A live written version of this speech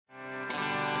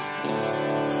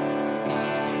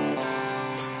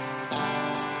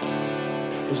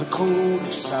There's a code of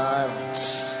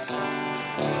silence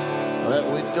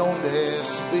that we don't dare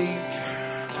speak.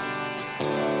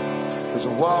 There's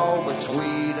a wall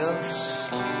between us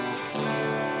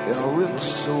and a river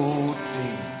so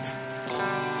deep.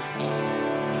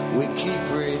 We keep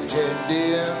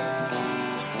pretending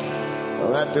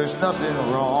that there's nothing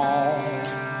wrong.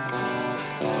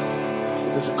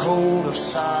 There's a code of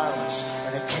silence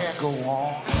and it can't go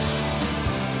on.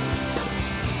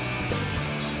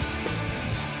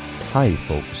 Hi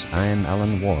folks, I'm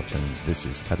Alan Watt and this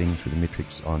is Cutting Through the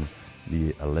Matrix on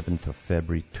the 11th of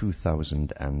February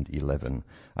 2011.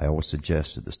 I always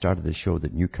suggest at the start of the show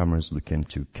that newcomers look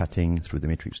into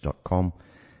cuttingthroughthematrix.com,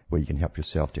 where you can help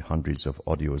yourself to hundreds of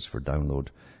audios for download,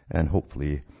 and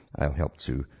hopefully I'll help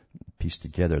to piece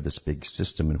together this big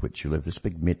system in which you live, this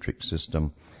big matrix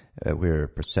system where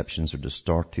perceptions are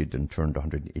distorted and turned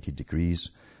 180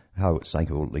 degrees, how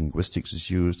psycholinguistics is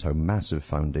used, how massive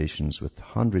foundations with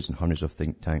hundreds and hundreds of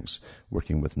think tanks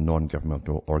working with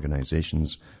non-governmental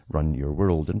organizations run your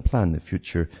world and plan the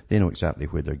future. They know exactly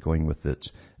where they're going with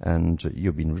it, and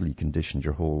you've been really conditioned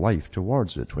your whole life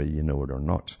towards it, whether you know it or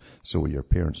not. So will your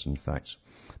parents, in fact.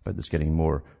 But it's getting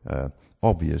more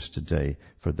obvious today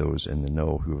for those in the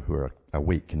know who are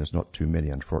awake, and there's not too many,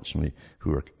 unfortunately,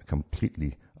 who are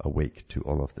completely awake to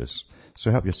all of this. So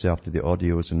help yourself to the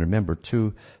audios, and remember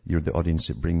too, you're the audience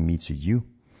that bring me to you.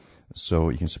 So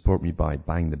you can support me by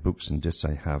buying the books and discs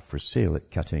I have for sale at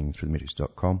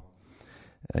cuttingthroughthematrix.com.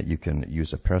 You can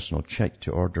use a personal check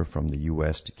to order from the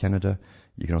US to Canada.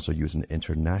 You can also use an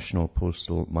international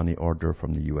postal money order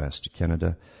from the US to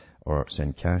Canada, or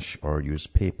send cash, or use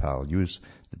PayPal. Use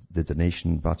the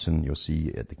donation button you'll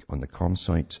see on the com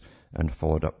site, and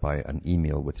followed up by an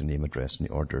email with your name, address, and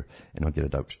the order, and I'll get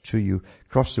it out to you.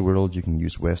 Across the world, you can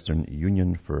use Western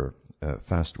Union for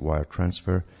fast wire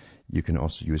transfer. You can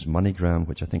also use MoneyGram,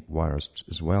 which I think wires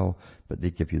as well, but they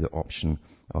give you the option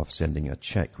of sending a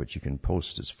check, which you can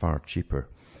post. It's far cheaper.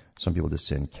 Some people just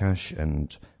send cash,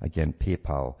 and again,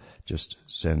 PayPal, just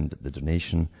send the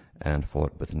donation and follow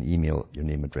it with an email, your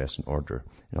name, address, and order,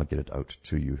 and I'll get it out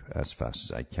to you as fast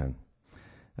as I can.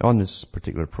 On this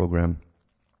particular program,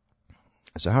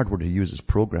 it's a hard word to use as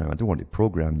program. I don't want to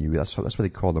program you. That's why they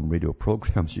call them radio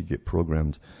programs. You get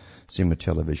programmed. Same with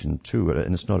television too.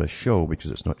 And it's not a show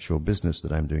because it's not show business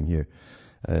that I'm doing here.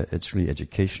 It's really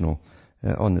educational.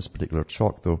 On this particular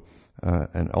talk though,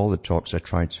 and all the talks I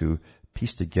try to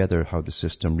piece together how the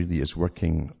system really is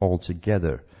working all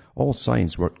together. All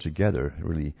signs work together,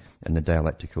 really, in the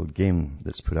dialectical game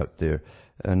that's put out there.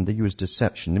 And they use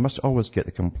deception. They must always get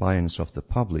the compliance of the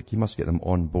public. You must get them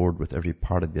on board with every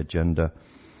part of the agenda.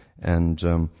 And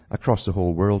across the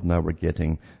whole world now we're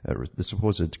getting the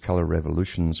supposed color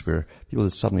revolutions where people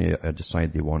suddenly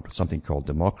decide they want something called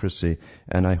democracy.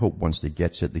 And I hope once they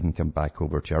get it, they can come back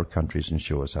over to our countries and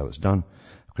show us how it's done,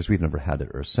 because we've never had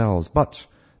it ourselves. But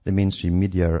the mainstream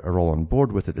media are all on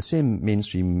board with it. The same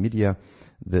mainstream media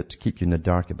that keep you in the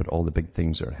dark about all the big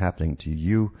things that are happening to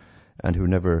you, and who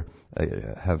never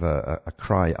have a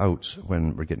cry out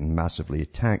when we're getting massively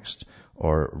taxed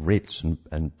or raped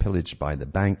and pillaged by the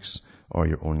banks or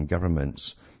your own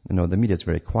governments. You know, the media is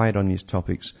very quiet on these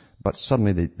topics, but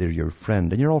suddenly they're your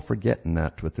friend. And you're all forgetting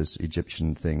that with this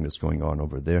Egyptian thing that's going on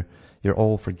over there. You're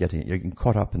all forgetting it. You're getting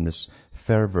caught up in this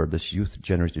fervor, this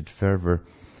youth-generated fervor,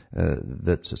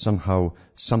 that somehow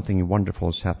something wonderful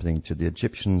is happening to the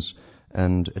Egyptians,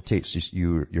 and it takes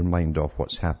your mind off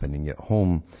what's happening at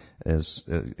home as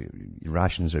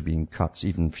rations are being cut,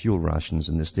 even fuel rations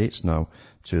in the States now,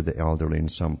 to the elderly in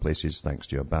some places thanks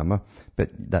to Obama. But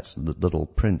that's little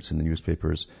print in the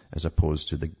newspapers as opposed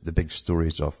to the big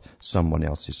stories of someone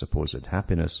else's supposed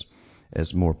happiness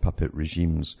as more puppet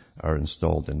regimes are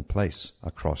installed in place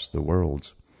across the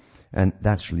world. And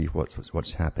that's really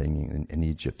what's happening in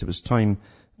Egypt. It was time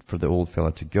for the old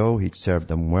fella to go. He'd served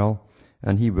them well,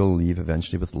 and he will leave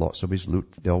eventually with lots of his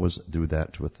loot. They always do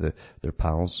that with their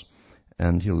pals,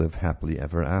 and he'll live happily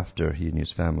ever after, he and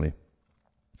his family.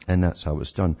 And that's how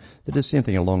it's done. They did the same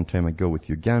thing a long time ago with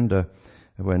Uganda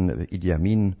when Idi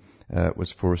Amin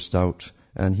was forced out,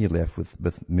 and he left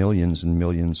with millions and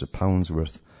millions of pounds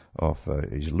worth of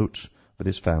his loot with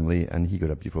his family, and he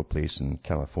got a beautiful place in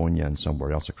California and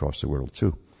somewhere else across the world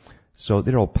too. So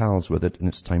they're all pals with it, and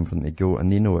it's time for them to go,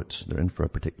 and they know it. They're in for a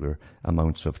particular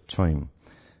amount of time.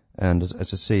 And as I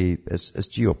say, it's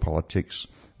geopolitics,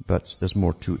 but there's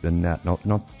more to it than that.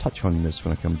 And I'll touch on this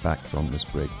when I come back from this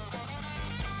break.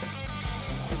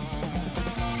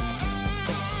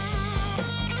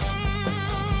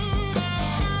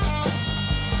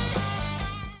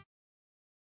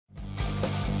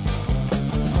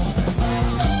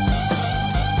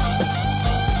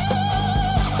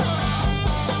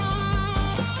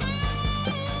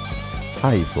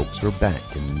 Hi folks, we're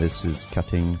back and this is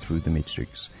Cutting Through the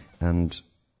Matrix. And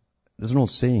there's an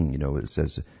old saying, it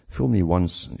says, fool me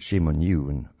once, shame on you,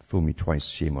 and fool me twice,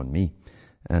 shame on me.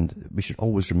 And we should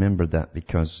always remember that,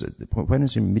 because when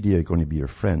is the media going to be your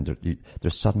friend?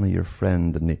 They're suddenly your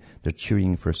friend, and they're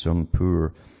cheering for some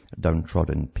poor,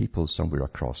 downtrodden people somewhere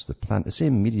across the planet. The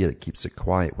same media that keeps it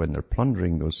quiet when they're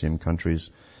plundering those same countries,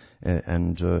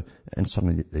 and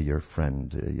suddenly they're your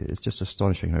friend. It's just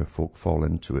astonishing how folk fall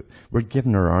into it. We're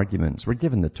given our arguments. We're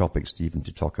given the topics even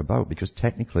to talk about, because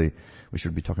technically we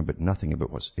should be talking about nothing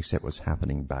about except what's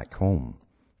happening back home,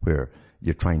 where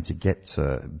you're trying to get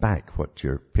back what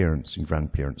your parents and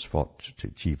grandparents fought to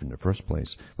achieve in the first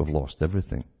place. We've lost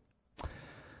everything.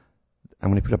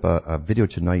 I'm going to put up a video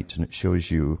tonight, and it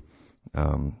shows you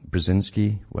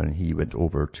Brzezinski when he went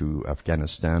over to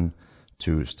Afghanistan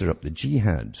to stir up the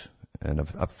jihad. And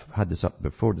I've had this up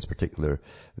before, this particular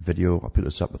video. I'll put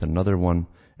this up with another one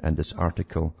and this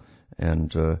article.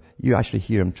 And you actually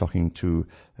hear him talking to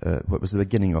what was the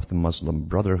beginning of the Muslim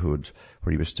Brotherhood,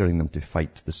 where he was stirring them to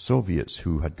fight the Soviets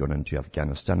who had gone into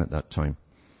Afghanistan at that time.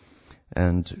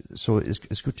 And so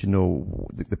it's good to know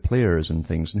the players and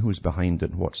things and who's behind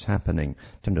it and what's happening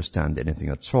to understand anything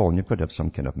at all. And you've got to have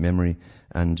some kind of memory,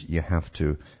 and you have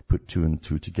to put two and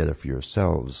two together for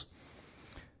yourselves.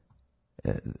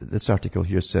 This article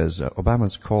here says,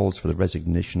 Obama's calls for the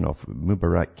resignation of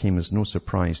Mubarak came as no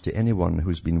surprise to anyone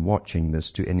who's been watching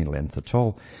this to any length at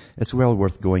all. It's well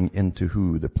worth going into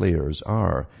who the players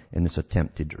are in this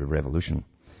attempted revolution.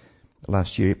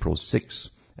 Last year, April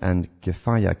 6, and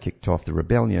Kefaya kicked off the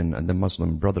rebellion, and the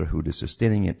Muslim Brotherhood is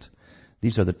sustaining it.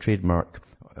 These are the trademark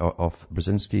of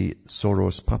Brzezinski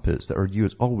Soros puppets that are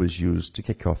always used to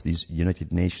kick off these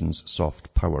United Nations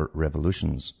soft power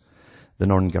revolutions. The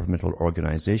non-governmental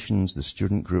organizations, the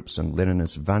student groups, and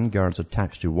Leninist vanguards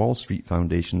attached to Wall Street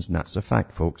foundations, and that's a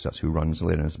fact, folks, that's who runs the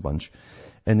Leninist bunch.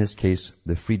 In this case,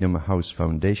 the Freedom House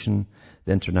Foundation,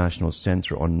 the International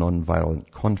Center on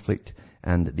Nonviolent Conflict,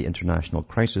 and the International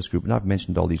Crisis Group. And I've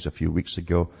mentioned all these a few weeks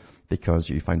ago, because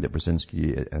you find that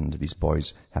Brzezinski and these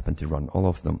boys happen to run all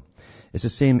of them. It's the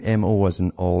same MO as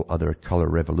in all other color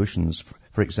revolutions.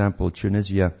 For example,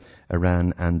 Tunisia,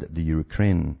 Iran, and the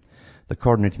Ukraine. The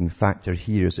coordinating factor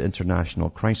here is the International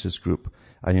Crisis Group,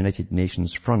 a United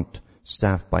Nations front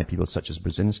staffed by people such as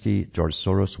Brzezinski, George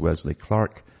Soros, Wesley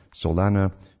Clark,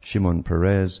 Solana, Shimon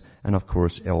Peres, and of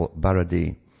course El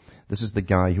Baradei. This is the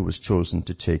guy who was chosen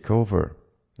to take over.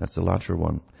 That's the latter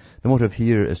one. The motive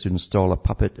here is to install a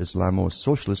puppet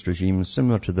Islamo-socialist regime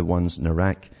similar to the ones in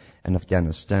Iraq and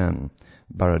Afghanistan.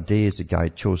 Baradei is the guy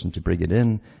chosen to bring it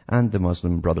in, and the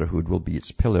Muslim Brotherhood will be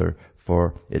its pillar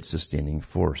for its sustaining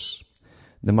force.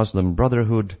 The Muslim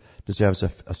Brotherhood deserves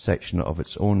a section of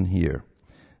its own here.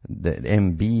 The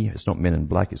MB, it's not Men in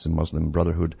Black, it's the Muslim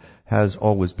Brotherhood, has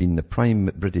always been the prime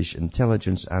British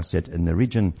intelligence asset in the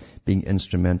region, being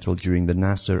instrumental during the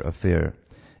Nasser affair.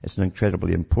 It's an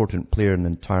incredibly important player in the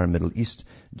entire Middle East,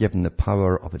 given the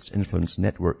power of its influence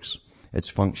networks. Its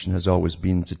function has always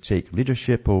been to take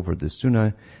leadership over the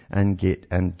Sunnah and get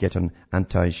an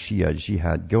anti-Shia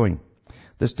jihad going.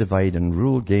 This divide and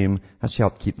rule game has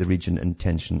helped keep the region in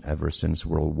tension ever since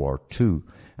World War II,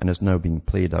 and is now being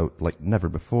played out like never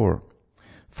before.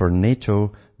 For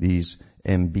NATO, these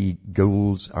MB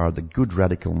ghouls are the good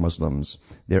radical Muslims.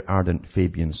 They're ardent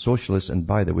Fabian socialists, and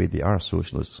by the way, they are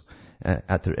socialists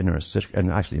at their inner circle,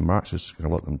 and actually Marxists, a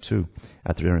lot of them too,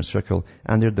 at their inner circle,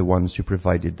 and they're the ones who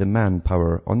provided the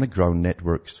manpower on the ground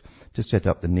networks to set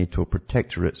up the NATO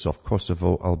protectorates of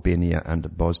Kosovo, Albania,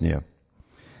 and Bosnia.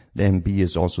 The MB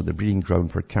is also the breeding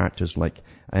ground for characters like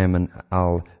Ayman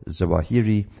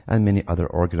al-Zawahiri and many other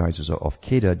organizers of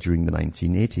Al-Qaeda during the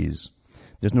 1980s.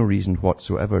 There's no reason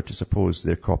whatsoever to suppose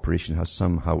their cooperation has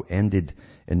somehow ended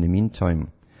in the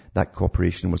meantime. That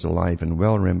cooperation was alive and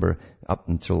well, remember, up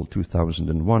until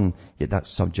 2001, yet that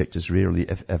subject is rarely,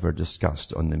 if ever,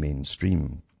 discussed on the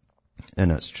mainstream.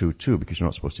 And that's true too, because you're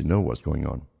not supposed to know what's going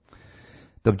on.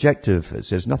 The objective, it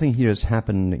says, nothing here is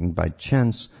happening by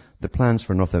chance. The plans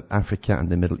for North Africa and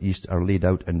the Middle East are laid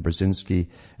out in Brzezinski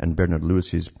and Bernard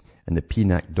Lewis's and the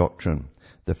PNAC doctrine.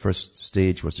 The first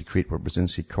stage was to create what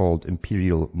Brzezinski called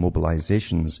imperial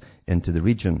mobilizations into the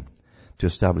region to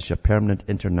establish a permanent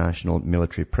international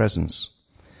military presence.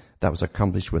 That was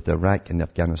accomplished with the Iraq and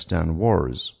Afghanistan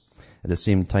wars. At the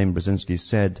same time, Brzezinski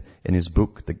said in his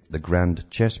book, The Grand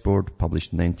Chessboard,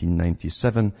 published in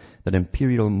 1997, that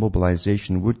imperial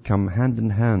mobilization would come hand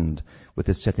in hand with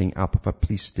the setting up of a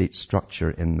police state structure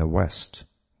in the West.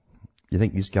 You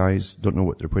think these guys don't know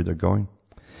where they're going?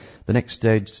 The next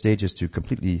stage is to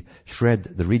completely shred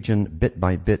the region bit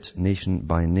by bit, nation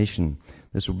by nation.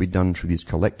 This will be done through these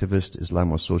collectivist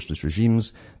Islamo-socialist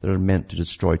regimes that are meant to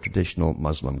destroy traditional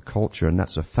Muslim culture, and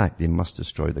that's a fact. They must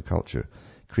destroy the culture,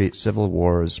 create civil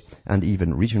wars and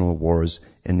even regional wars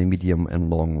in the medium and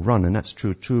long run. And that's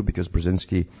true too, because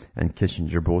Brzezinski and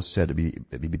Kissinger both said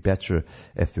it'd be better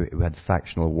if we had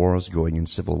factional wars going and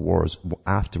civil wars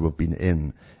after we've been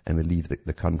in, and we leave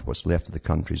what's left of the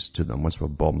countries to them. Once we've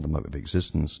bombed them out of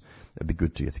existence, it'd be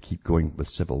good to keep going with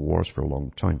civil wars for a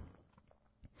long time.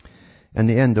 In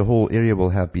the end, the whole area will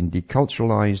have been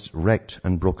deculturalized, wrecked,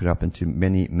 and broken up into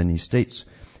many, many states,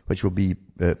 which will be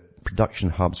production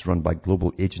hubs run by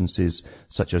global agencies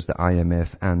such as the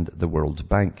IMF and the World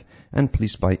Bank, and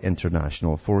policed by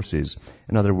international forces.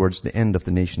 In other words, the end of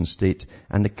the nation state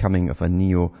and the coming of a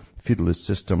neo-feudalist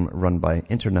system run by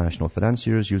international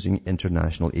financiers using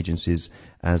international agencies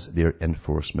as their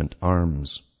enforcement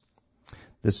arms.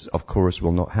 This, of course,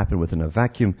 will not happen within a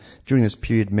vacuum. During this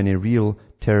period, many real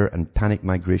terror and panic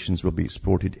migrations will be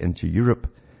exported into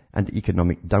Europe, and the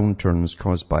economic downturns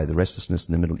caused by the restlessness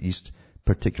in the Middle East,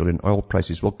 particularly in oil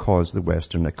prices, will cause the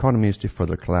Western economies to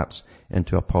further collapse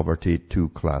into a poverty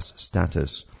two-class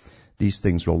status. These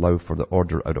things will allow for the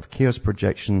order out of chaos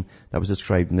projection that was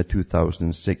described in the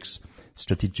 2006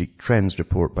 Strategic Trends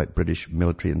report by British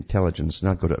Military Intelligence.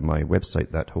 And I've got it on my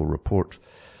website, that whole report.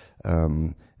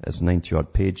 It's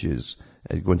 90-odd pages.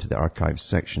 Go into the archives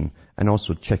section and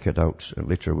also check it out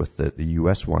later with the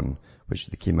US one, which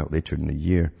came out later in the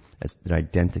year. They're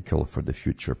identical for the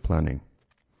future planning.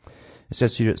 It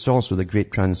says here, it's also the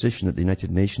great transition that the United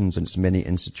Nations and its many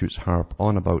institutes harp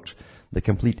on about, the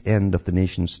complete end of the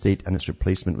nation state and its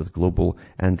replacement with global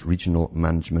and regional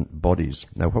management bodies.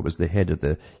 Now, what was the head of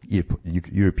the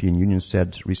European Union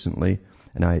said recently?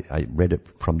 And I read it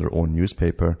from their own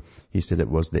newspaper. He said it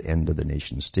was the end of the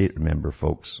nation state, remember,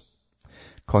 folks.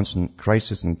 Constant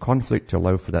crisis and conflict to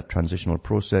allow for that transitional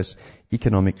process,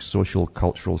 economic, social,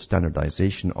 cultural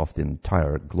standardization of the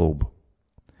entire globe.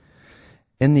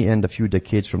 In the end, a few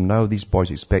decades from now, these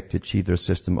boys expect to achieve their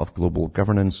system of global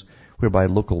governance, whereby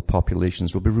local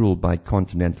populations will be ruled by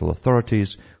continental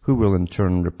authorities, who will in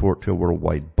turn report to a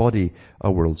worldwide body,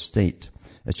 a world state.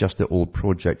 It's just the old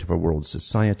project of a world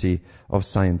society, of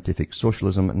scientific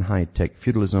socialism and high-tech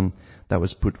feudalism that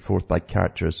was put forth by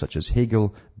characters such as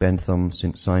Hegel, Bentham,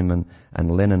 St. Simon,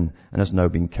 and Lenin, and has now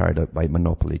been carried out by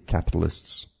monopoly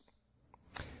capitalists.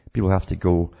 People have to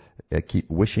go keep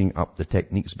wishing up the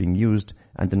techniques being used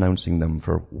and denouncing them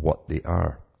for what they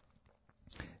are.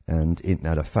 And ain't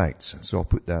that a fact? So I'll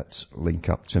put that link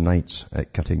up tonight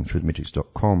at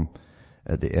cuttingthroughthematrix.com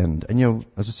at the end. And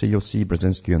as I say, you'll see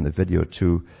Brzezinski on the video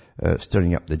too,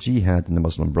 stirring up the jihad and the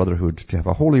Muslim Brotherhood to have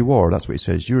a holy war. That's what he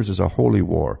says. Yours is a holy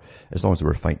war, as long as they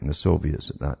were fighting the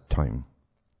Soviets at that time.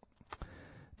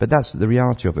 But that's the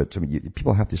reality of it. I mean,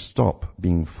 people have to stop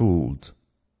being fooled.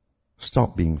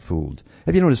 Stop being fooled.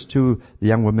 Have you noticed too, the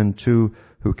young women too,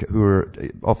 who are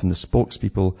often the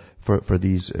spokespeople for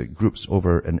these groups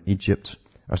over in Egypt,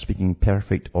 are speaking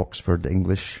perfect Oxford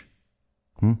English?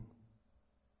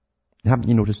 Haven't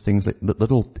you noticed things like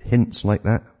little hints like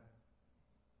that?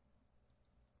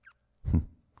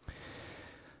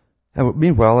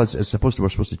 Meanwhile, we're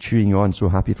supposed to cheering on, so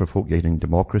happy for folk getting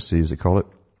democracy, as they call it.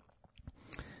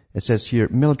 It says here,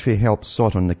 military help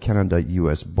sought on the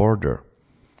Canada-US border.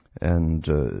 And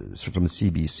from the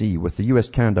CBC, with the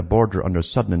US-Canada border under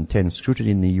sudden intense scrutiny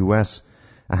in the US,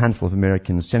 a handful of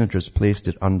American senators placed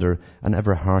it under an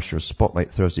ever harsher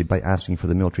spotlight Thursday by asking for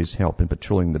the military's help in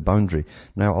patrolling the boundary.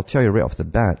 Now, I'll tell you right off the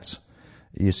bat,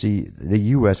 you see, the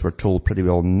US were told pretty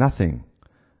well nothing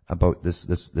about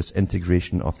this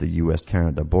integration of the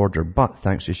US-Canada border, but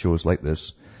thanks to shows like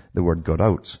this, the word got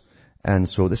out. And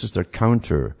so this is their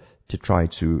counter to try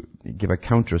to give a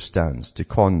counter stance to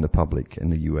con the public in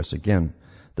the US again,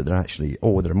 that they're actually,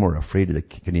 they're more afraid of the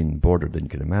Canadian border than you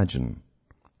can imagine.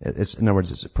 In other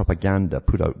words, it's propaganda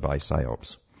put out by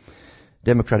PSYOPs.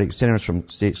 Democratic senators from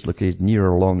states located near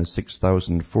or along the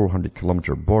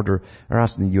 6,400-kilometer border are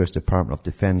asking the U.S. Department of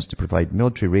Defense to provide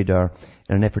military radar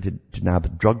in an effort to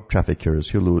nab drug traffickers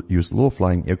who use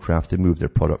low-flying aircraft to move their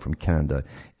product from Canada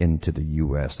into the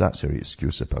U.S. That's their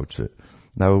excuse about it.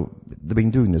 Now, they've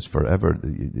been doing this forever,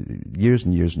 years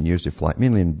and years and years. They fly,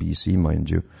 mainly in BC, mind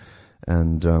you,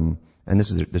 and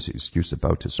this is this excuse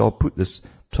about it. So I'll put this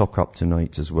talk up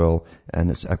tonight as well, and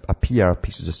it's a PR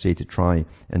piece, as I say, to try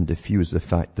and diffuse the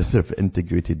fact that they've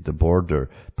integrated the border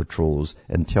patrols,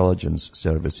 intelligence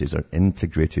services are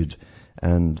integrated,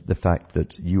 and the fact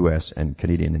that US and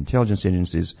Canadian intelligence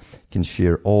agencies can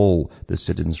share all the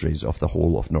citizenries of the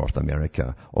whole of North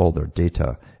America, all their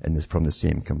data from the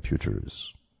same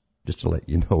computers. Just to let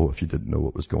you know if you didn't know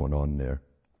what was going on there.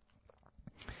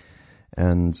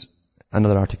 And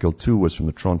another article too was from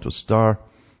the Toronto Star,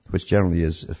 which generally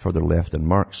is further left than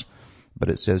Marx. But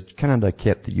it says, Canada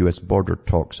kept the US border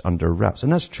talks under wraps.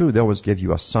 And that's true. They always give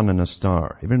you a sun and a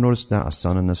star. Have you ever noticed that? A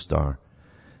sun and a star.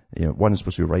 One's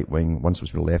supposed to be right wing, one's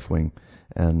supposed to be left wing.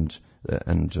 And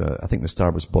I think the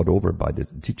Star was bought over by the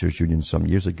teachers union some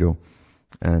years ago.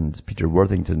 And Peter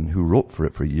Worthington, who wrote for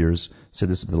it for years, said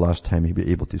this is the last time he'd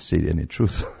be able to say any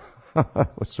truth.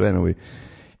 So anyway,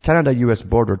 Canada-US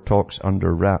border talks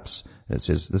under wraps. It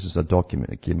says, this is a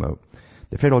document that came out.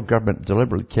 The federal government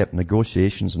deliberately kept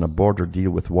negotiations on a border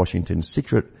deal with Washington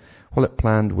secret while it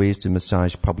planned ways to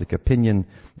massage public opinion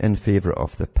in favor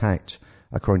of the pact,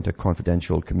 according to a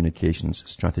confidential communications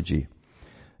strategy.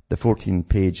 The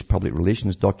 14-page public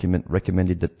relations document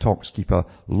recommended that talks keep a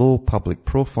low public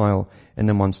profile in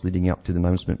the months leading up to the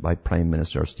announcement by Prime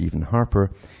Minister Stephen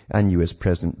Harper and US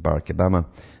President Barack Obama.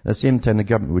 At the same time, the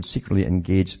government would secretly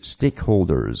engage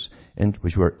stakeholders,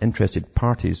 which were interested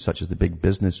parties such as the big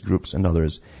business groups and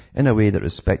others, in a way that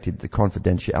respected the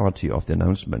confidentiality of the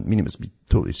announcement, meaning it must be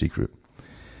totally secret.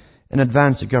 In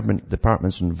advance, the government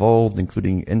departments involved,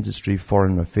 including industry,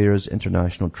 foreign affairs,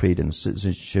 international trade and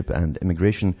citizenship and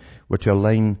immigration, were to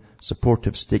align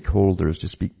supportive stakeholders to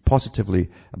speak positively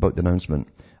about the announcement,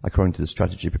 according to the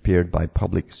strategy prepared by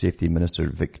Public Safety Minister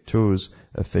Vic Toe's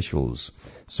officials.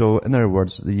 So, in other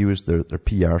words, they used their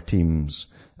PR teams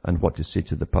and what to say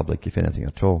to the public, if anything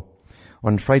at all.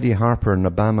 On Friday, Harper and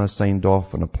Obama signed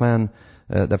off on a plan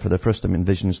that for the first time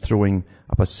envisions throwing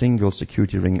up a single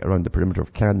security ring around the perimeter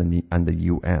of Canada and the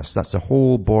US. That's the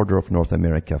whole border of North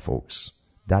America, folks.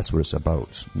 That's what it's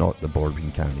about, not the border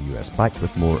between Canada and the US. Back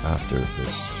with more after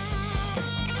this.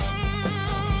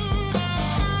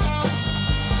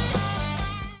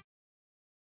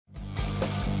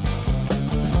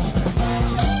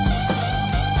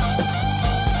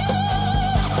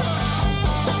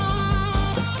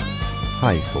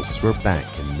 Hi folks, we're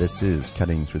back and this is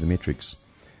Cutting Through the Matrix.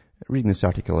 Reading this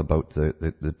article about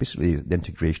basically the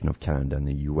integration of Canada and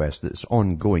the US that's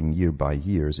ongoing year by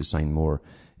year as they sign more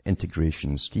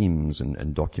integration schemes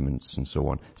and documents and so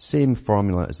on. Same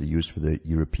formula as they use for the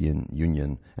European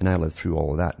Union. And I lived through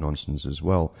all of that nonsense as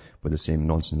well, with the same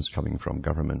nonsense coming from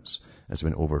governments as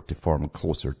went over to form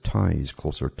closer ties.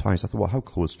 I thought, well, how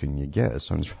close can you get? It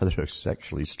sounds rather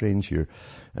sexually strange here.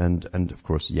 And of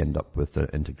course you end up with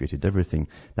integrated everything.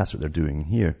 That's what they're doing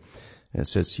here. It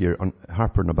says here,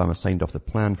 Harper and Obama signed off the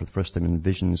plan for the first time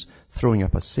envisions throwing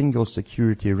up a single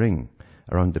security ring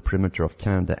around the perimeter of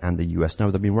Canada and the US. Now,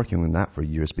 they've been working on that for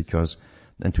years because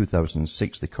in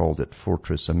 2006 they called it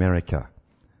Fortress America.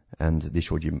 And they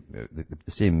showed you,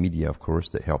 the same media, of course,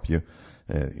 that help you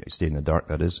stay in the dark,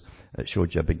 that is. It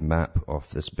showed you a big map of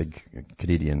this big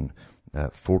Canadian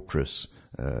fortress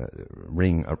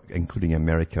ring, including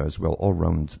America as well, all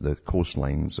around the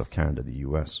coastlines of Canada, the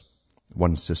US.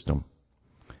 One system.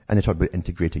 And they talk about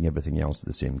integrating everything else at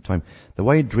the same time. The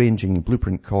wide-ranging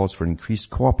blueprint calls for increased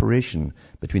cooperation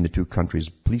between the two countries'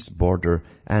 police, border,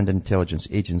 and intelligence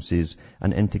agencies,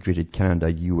 an integrated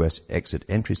Canada-US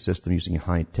exit-entry system using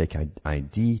high-tech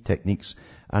ID techniques,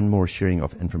 and more sharing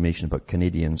of information about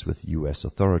Canadians with US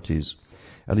authorities.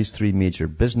 At least 3 major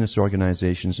business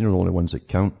organizations, the only ones that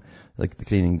count, like the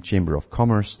Canadian Chamber of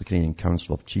Commerce, the Canadian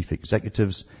Council of Chief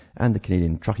Executives, and the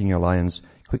Canadian Trucking Alliance,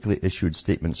 quickly issued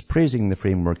statements praising the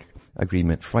framework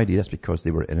agreement Friday. That's because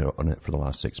they were on it for the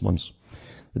last 6 months.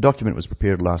 The document was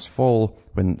prepared last fall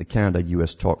when the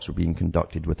Canada-US talks were being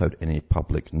conducted without any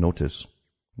public notice.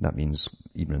 That means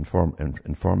even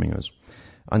informing us.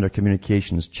 Under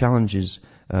communications challenges,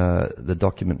 the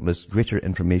document lists greater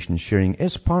information sharing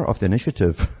as part of the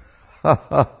initiative.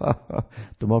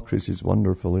 Democracy is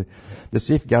wonderful. The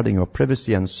safeguarding of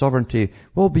privacy and sovereignty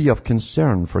will be of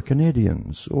concern for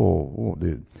Canadians.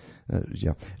 It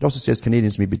also says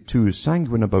Canadians may be too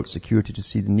sanguine about security to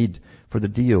see the need for the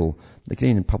deal. The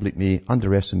Canadian public may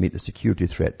underestimate the security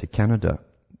threat to Canada.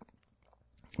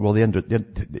 Well,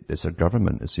 it's a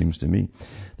government, it seems to me.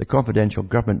 The confidential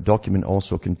government document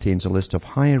also contains a list of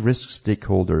high-risk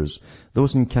stakeholders,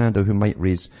 those in Canada who might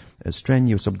raise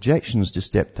strenuous objections to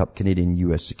stepped-up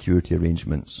Canadian-US security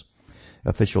arrangements.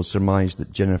 Officials surmised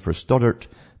that Jennifer Stoddart,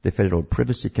 the Federal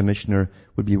Privacy Commissioner,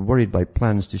 would be worried by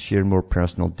plans to share more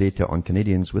personal data on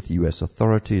Canadians with US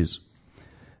authorities.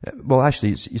 Well, actually,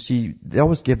 you see, they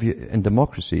always give you, in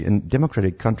democracy, in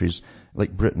democratic countries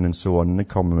like Britain and so on, the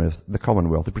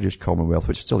Commonwealth, the British Commonwealth,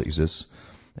 which still exists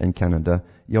in Canada,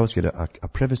 you always get a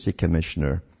privacy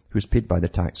commissioner who's paid by the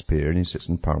taxpayer and he sits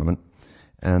in Parliament,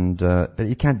 and but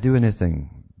he can't do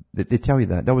anything. They tell you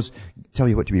that. They always tell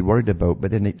you what to be worried about, but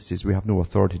then it says we have no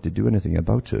authority to do anything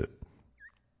about it.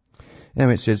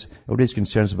 Anyway, it says, it raised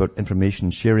concerns about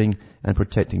information sharing and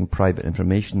protecting private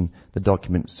information. The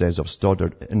document says of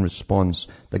Stoddart, in response,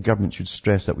 the government should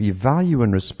stress that we value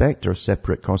and respect our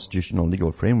separate constitutional and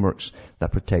legal frameworks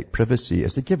that protect privacy.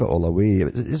 As to give it all away.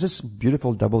 Is this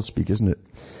beautiful doublespeak, isn't it?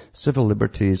 Civil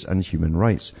liberties and human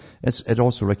rights. It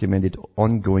also recommended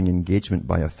ongoing engagement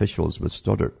by officials with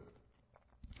Stoddart.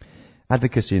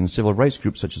 Advocacy and civil rights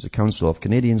groups such as the Council of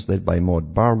Canadians, led by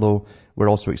Maud Barlow, were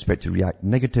also expected to react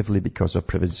negatively because of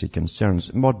privacy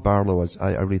concerns. Maud Barlow,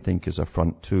 I really think, is a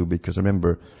front too, because I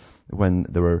remember when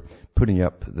they were putting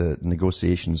up the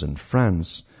negotiations in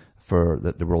France for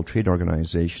the World Trade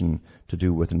Organization to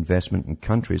do with investment in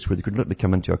countries, where they could literally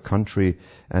come into a country,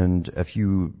 and if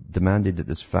you demanded that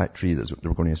this factory that they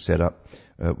were going to set up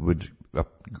would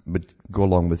go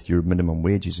along with your minimum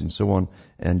wages and so on,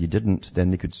 and you didn't, then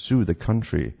they could sue the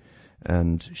country.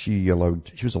 And she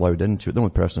was allowed into it. The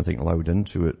only person I think allowed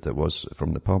into it that was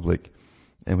from the public.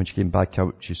 And when she came back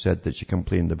out, she said that she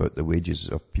complained about the wages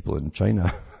of people in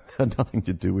China. Had nothing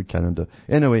to do with Canada.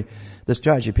 Anyway, the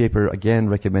strategy paper again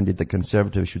recommended that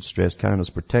Conservatives should stress Canada's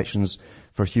protections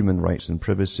for human rights and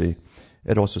privacy.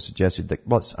 It also suggested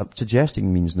that,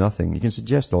 suggesting means nothing. You can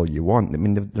suggest all you want. I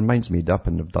mean, their mind's made up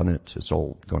and they've done it. It's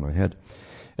all gone ahead.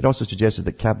 It also suggested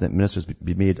that cabinet ministers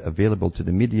be made available to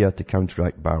the media to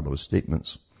counteract Barlow's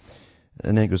statements.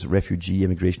 And then it goes, refugee,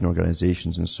 immigration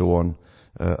organizations and so on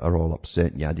are all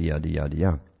upset, yada, yada, yada,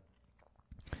 yada.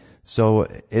 So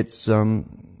it's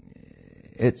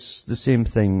the same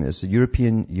thing as the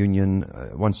European Union,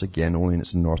 once again, only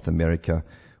it's in North America,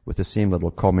 with the same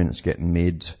little comments getting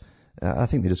made. I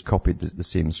think they just copied the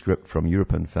same script from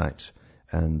Europe, in fact,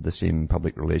 and the same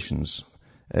public relations.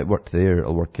 It worked there,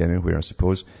 it'll work anywhere, I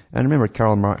suppose. And remember,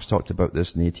 Karl Marx talked about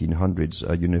this in the 1800s,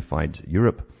 a unified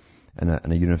Europe and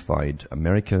a unified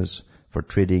Americas for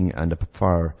trading, and a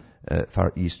far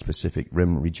East Pacific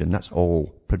Rim region. That's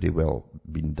all pretty well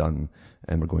been done,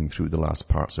 and we're going through the last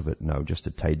parts of it now, just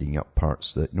to tidying up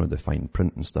parts that, the fine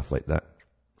print and stuff like that.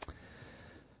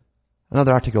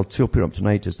 Another article too put up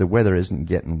tonight is the weather isn't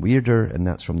getting weirder, and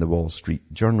that's from the Wall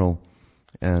Street Journal.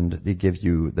 And they give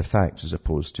you the facts as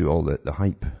opposed to all the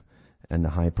hype and the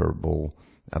hyperbole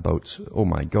about, oh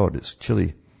my God, it's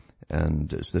chilly,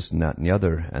 and it's this and that and the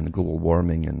other, and global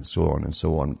warming and so on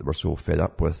that we're so fed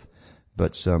up with.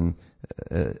 But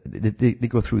they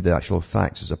go through the actual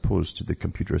facts as opposed to the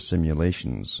computer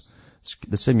simulations.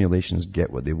 The simulations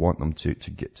get what they want them to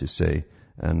get to say,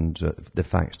 and the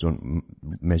facts don't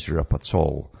measure up at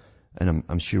all. And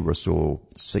I'm sure we're so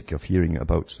sick of hearing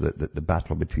about the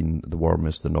battle between the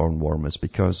warmest and non-warmest,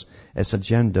 because it's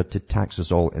agenda to tax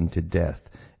us all into death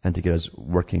and to get us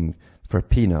working for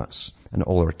peanuts and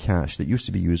all our cash that used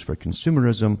to be used for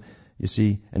consumerism, you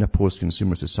see, in a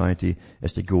post-consumer society,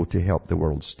 is to go to help the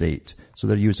world state. So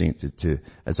they're using it to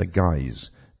as a guise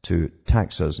to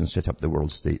tax us and set up the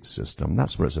world state system.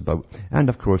 That's what it's about. And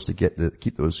of course, to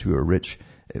keep those who are rich,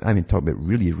 I mean, talking about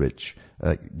really rich,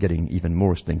 getting even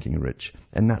more stinking rich.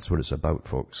 And that's what it's about,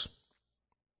 folks.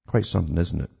 Quite something,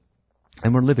 isn't it?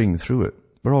 And we're living through it.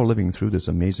 We're all living through this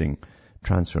amazing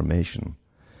transformation.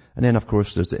 And then, of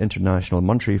course, there's the International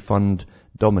Monetary Fund,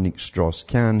 Dominique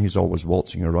Strauss-Kahn, who's always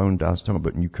waltzing around, talking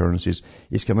about new currencies.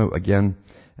 He's come out again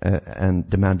and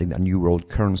demanding that a new world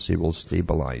currency will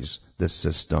stabilize this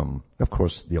system. Of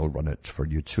course, they'll run it for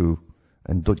you too.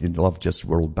 And don't you love just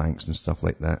world banks and stuff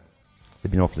like that?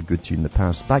 They've been awfully good to you in the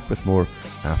past. Back with more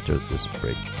after this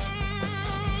break.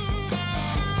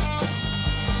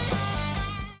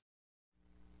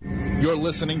 You're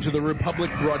listening to the Republic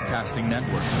Broadcasting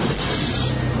Network,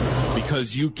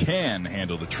 because you can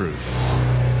handle the truth.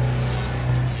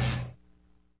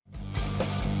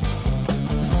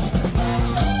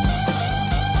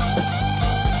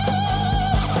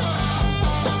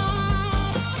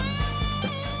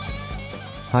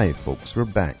 Hi folks, we're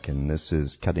back, and this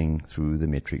is Cutting Through the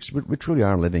Matrix. We truly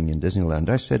are living in Disneyland.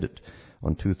 I said it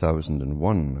on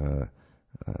 2001,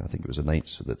 I think it was a night,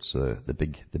 so that's the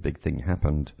big thing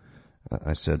happened.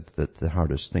 I said that the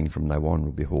hardest thing from now on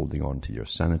will be holding on to your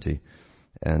sanity.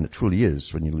 And it truly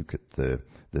is when you look at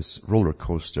this roller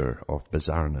coaster of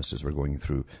bizarreness as we're going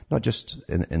through, not just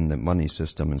in the money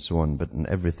system and so on, but in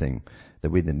everything. The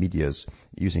way the media is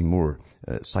using more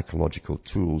psychological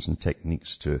tools and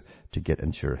techniques to get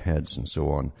into your heads and so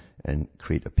on, and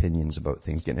create opinions about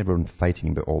things, getting everyone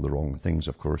fighting about all the wrong things,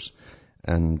 of course,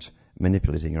 and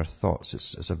manipulating our thoughts.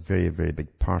 It's a very, very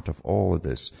big part of all of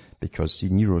this, because, see,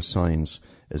 neuroscience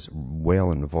is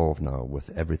well involved now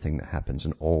with everything that happens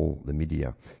in all the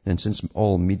media. And since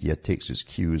all media takes its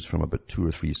cues from about 2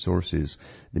 or 3 sources,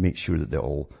 they make sure that they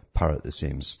all parrot the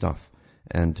same stuff.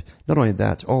 And not only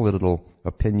that, all the little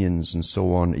opinions and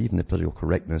so on, even the political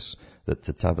correctness that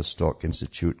the Tavistock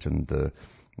Institute and the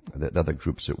other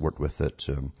groups that work with it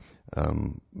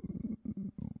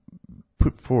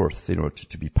put forth,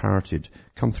 to be parroted,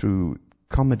 come through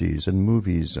comedies and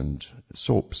movies and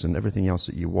soaps and everything else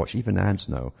that you watch, even ads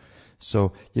now.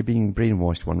 So you're being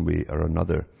brainwashed one way or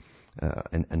another,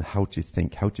 and how to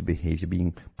think, how to behave. You're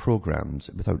being programmed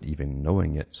without even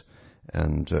knowing it.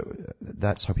 And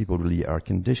that's how people really are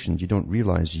conditioned. You don't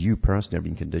realize you personally are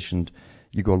being conditioned.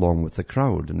 You go along with the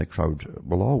crowd, and the crowd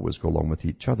will always go along with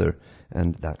each other.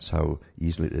 And that's how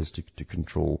easily it is to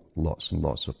control lots and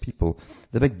lots of people.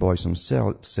 The big boys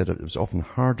themselves said it was often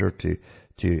harder to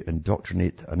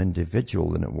indoctrinate an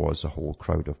individual than it was a whole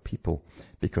crowd of people,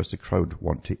 because the crowd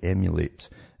want to emulate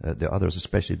the others,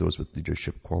 especially those with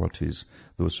leadership qualities,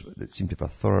 those that seem to have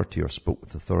authority or spoke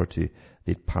with authority.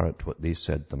 They'd parrot what they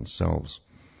said themselves.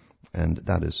 And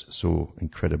that is so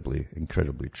incredibly,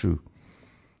 incredibly true.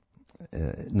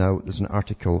 Now, there's an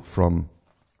article from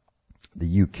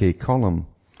the UK column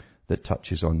that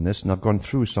touches on this, and I've gone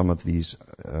through some of these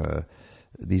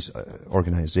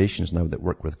organizations now that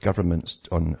work with governments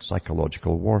on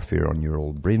psychological warfare on your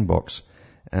old brain box.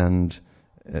 And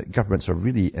governments are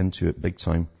really into it big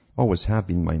time. Always have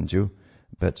been, mind you,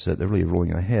 but they're really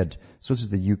rolling ahead. So this is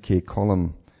the UK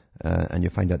column, and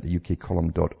you'll find out at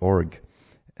ukcolumn.org.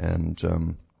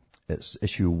 And it's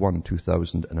issue 1,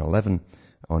 2011.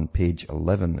 On page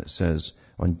 11, it says,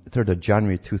 on 3rd of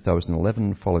January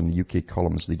 2011, following the UK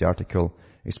column's lead article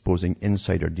exposing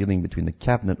insider dealing between the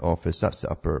Cabinet Office, that's the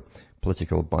upper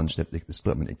political bunch that they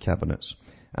split into cabinets,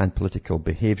 and political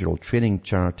behavioural training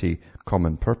charity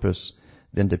Common Purpose,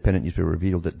 the Independent newspaper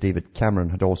revealed that David Cameron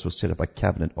had also set up a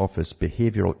Cabinet Office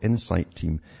behavioural insight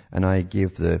team. And I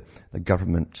gave the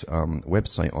government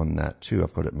website on that too.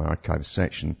 I've got it in my archives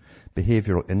section.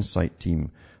 Behavioural insight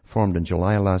team. Formed in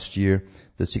July last year,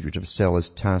 the secretive cell is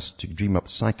tasked to dream up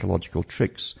psychological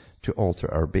tricks to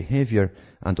alter our behaviour,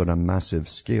 and on a massive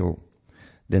scale.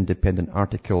 The Independent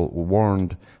article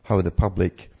warned how the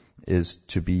public is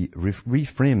to be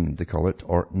reframed, they call it,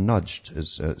 or nudged,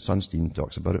 as Sunstein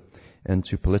talks about it,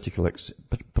 into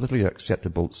politically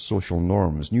acceptable social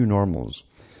norms, new normals,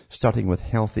 starting with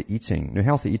healthy eating. Now,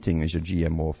 healthy eating is your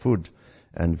GMO food,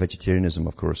 and vegetarianism,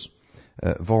 of course.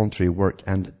 Voluntary work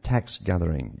and tax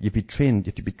gathering. You have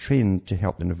to be trained to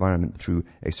help the environment through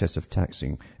excessive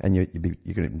taxing, and you're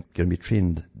going to be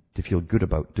trained to feel good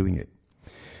about doing it.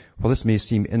 While this may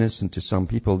seem innocent to some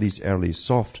people, these early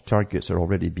soft targets are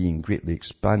already being greatly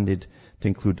expanded to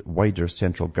include wider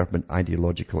central government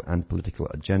ideological and political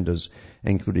agendas,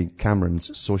 including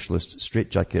Cameron's socialist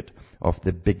straitjacket of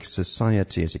the big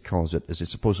society, as he calls it, as a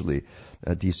supposedly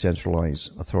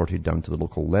decentralized authority down to the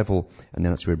local level, and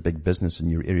then that's where big business in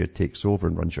your area takes over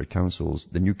and runs your councils,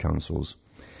 the new councils.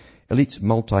 Elite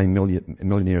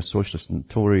multi-millionaire socialist and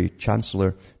Tory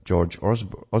Chancellor George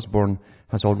Osborne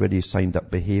has already signed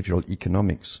up behavioural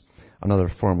economics, another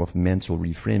form of mental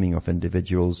reframing of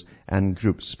individuals and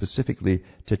groups specifically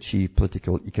to achieve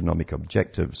political economic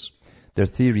objectives. Their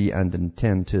theory and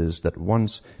intent is that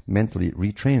once mentally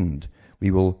retrained,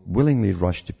 we will willingly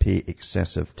rush to pay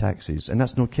excessive taxes. And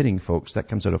that's no kidding, folks. That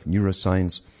comes out of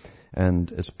neuroscience and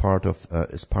is part of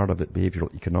it,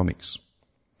 behavioural economics.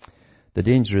 The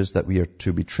danger is that we are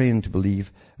to be trained to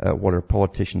believe what our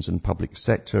politicians and public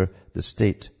sector, the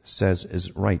state, says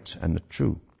is right and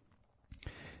true.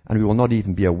 And we will not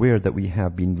even be aware that we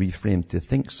have been reframed to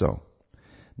think so.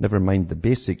 Never mind the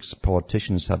basics,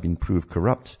 politicians have been proved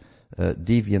corrupt,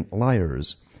 deviant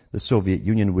liars. The Soviet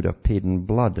Union would have paid in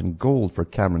blood and gold for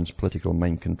Cameron's political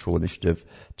mind control initiative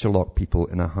to lock people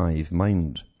in a hive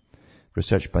mind.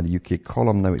 Research by the UK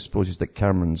column now exposes that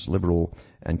Cameron's Liberal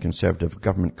and Conservative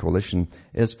government coalition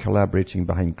is collaborating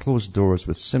behind closed doors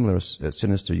with similar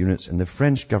sinister units in the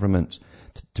French government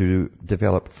to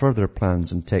develop further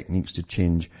plans and techniques to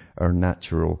change our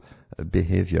natural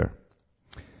behaviour.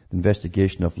 The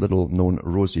investigation of little-known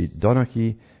Rosie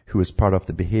Donaghy, who is part of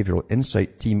the Behavioural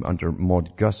Insight team under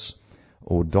Maud Gus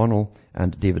O'Donnell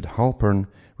and David Halpern,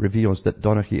 reveals that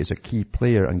Donaghy is a key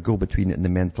player and go-between in the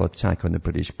mental attack on the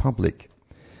British public.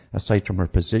 Aside from her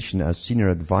position as senior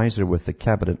advisor with the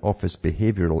Cabinet Office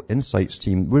Behavioural Insights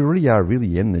team, we really are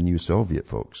in the new Soviet,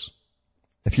 folks.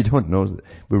 If you don't know,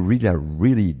 we really are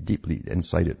really deeply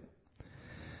inside it.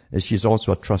 She is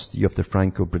also a trustee of the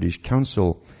Franco-British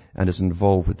Council and is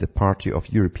involved with the Party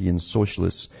of European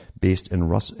Socialists based in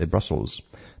Brussels.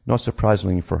 Not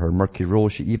surprisingly for her murky role,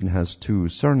 she even has two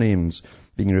names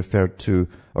being referred to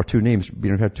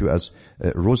as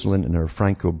Rosalind in her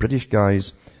Franco-British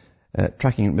guise,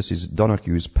 Tracking Mrs.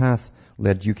 Donohue's path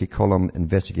led UK column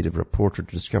investigative reporter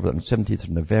to discover that on 17th of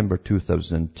November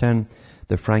 2010,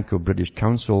 the Franco-British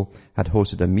Council had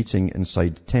hosted a meeting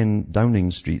inside 10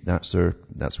 Downing Street, that's where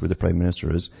the Prime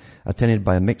Minister is, attended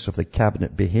by a mix of the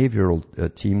Cabinet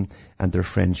Behavioural team and their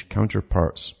French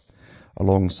counterparts.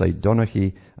 Alongside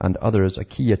Donoghue and others, a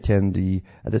key attendee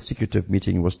at the secretive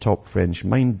meeting was top French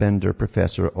mindbender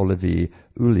Professor Olivier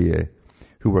Houllier,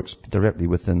 who works directly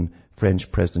within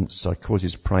French President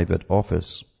Sarkozy's private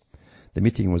office. The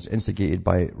meeting was instigated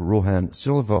by Rohan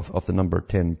Silva of the Number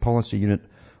 10 Policy Unit,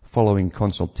 following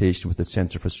consultation with the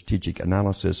Centre for Strategic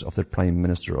Analysis of the Prime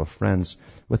Minister of France,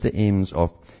 with the aims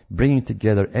of bringing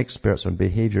together experts on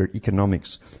behaviour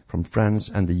economics from France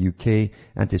and the UK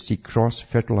and to seek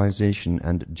cross-fertilisation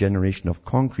and generation of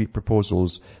concrete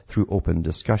proposals through open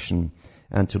discussion,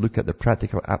 and to look at the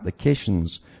practical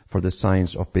applications for the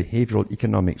science of behavioural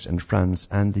economics in France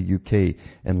and the UK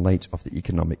in light of the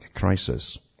economic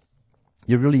crisis.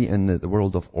 You're really in the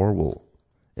world of Orwell.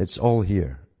 It's all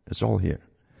here. It's all here.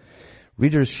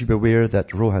 Readers should be aware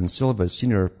that Rohan Silva is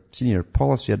senior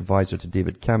policy advisor to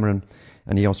David Cameron,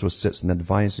 and he also sits in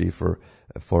advisory for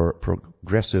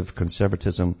progressive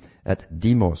conservatism at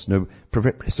Demos. Now,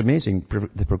 it's amazing.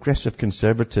 The progressive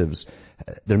conservatives,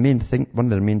 one of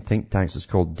their main think tanks is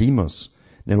called Demos.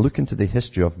 Now, look into the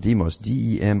history of Demos,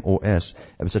 D-E-M-O-S.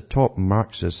 It was a top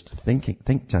Marxist think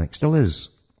tank. Still is.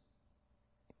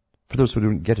 For those who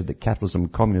don't get it, that capitalism,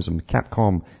 communism,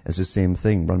 Capcom is the same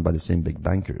thing, run by the same big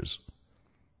bankers.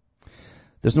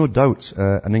 There's no doubt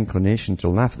an inclination to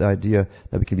laugh at the idea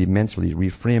that we can be mentally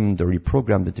reframed or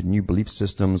reprogrammed into new belief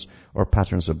systems or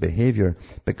patterns of behavior,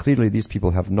 but clearly these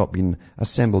people have not been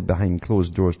assembled behind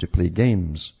closed doors to play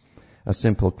games. A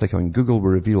simple click on Google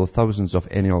will reveal thousands of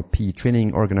NLP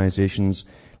training organizations,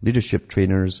 leadership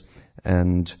trainers,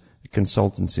 and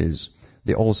consultancies.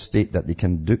 They all state that they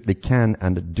can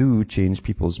and do change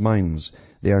people's minds.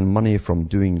 They earn money from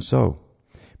doing so.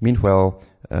 Meanwhile,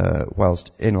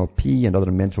 whilst NLP and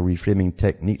other mental reframing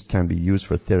techniques can be used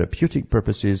for therapeutic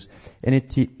purposes, any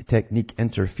technique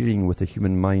interfering with the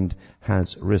human mind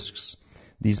has risks.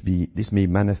 This may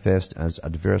manifest as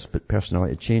adverse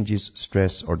personality changes,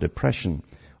 stress, or depression,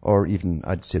 or even,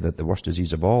 I'd say that the worst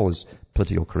disease of all is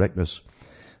political correctness.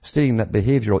 Stating that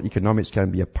behavioral economics can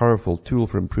be a powerful tool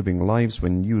for improving lives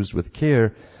when used with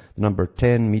care, the Number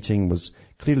 10 meeting was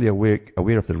clearly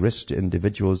aware of the risks to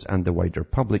individuals and the wider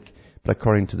public, but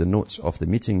according to the notes of the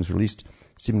meetings released,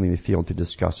 seemingly failed to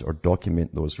discuss or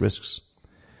document those risks.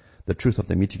 The truth of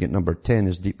the meeting at Number 10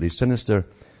 is deeply sinister.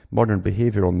 Modern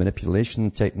behavioral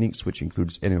manipulation techniques, which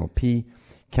includes NLP,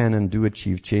 can and do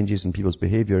achieve changes in people's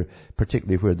behavior,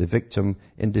 particularly where the victim,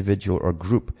 individual or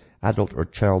group, adult or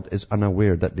child, is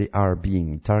unaware that they are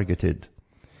being targeted.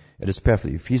 It is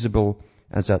perfectly feasible,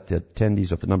 as that the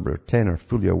attendees of the Number 10 are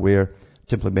fully aware,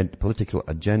 to implement political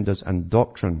agendas and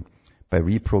doctrine by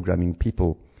reprogramming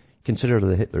people. Consider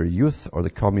the Hitler Youth or the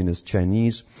Communist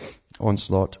Chinese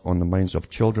onslaught on the minds of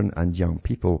children and young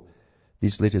people.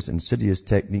 These latest insidious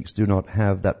techniques do not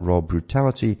have that raw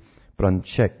brutality, but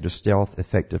unchecked, their stealth,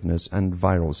 effectiveness, and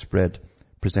viral spread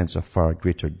presents a far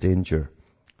greater danger.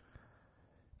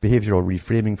 Behavioral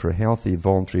reframing for healthy,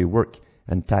 voluntary work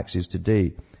and taxes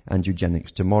today and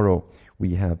eugenics tomorrow.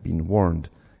 We have been warned,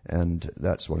 and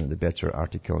that's one of the better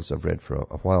articles I've read for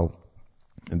a while,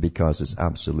 because it's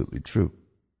absolutely true.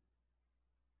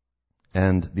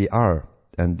 And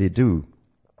they do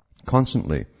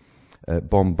constantly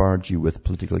bombard you with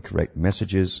politically correct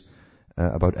messages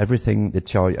about everything. They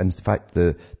tell you, and in fact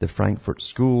the Frankfurt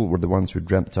School were the ones who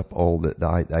dreamt up all the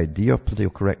idea of political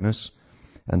correctness,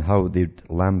 and how they'd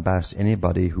lambast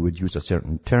anybody who would use a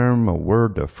certain term, a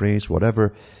word, a phrase,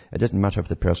 whatever. It didn't matter if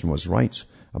the person was right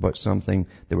about something.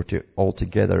 They were to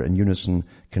altogether in unison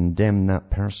condemn that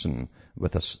person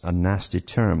with a nasty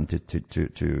term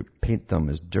to paint them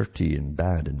as dirty and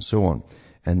bad and so on.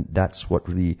 And that's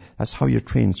how you're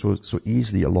trained so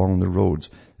easily along the road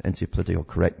into political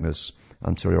correctness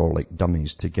until you're all like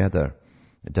dummies together,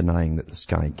 denying that the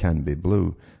sky can be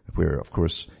blue, where, of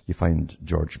course, you find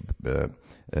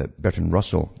Bertrand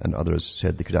Russell and others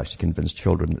said they could actually convince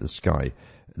children that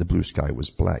the blue sky was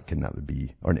black, and that would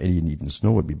be, or an Indian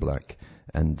snow would be black,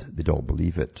 and they'd all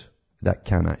believe it. That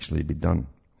can actually be done.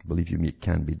 Believe you me, it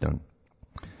can be done.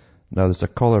 Now there's a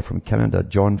caller from Canada,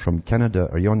 John from Canada.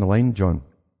 Are you on the line, John?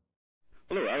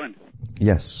 Hello, Alan.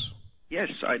 Yes. Yes,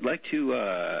 I'd like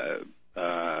to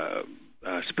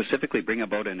specifically bring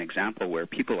about an example where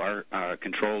people are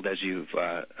controlled, as you've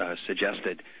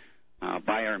suggested,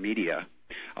 by our media.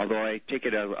 although I take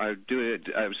it, I'll do it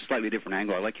a slightly different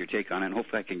angle. I like your take on it, and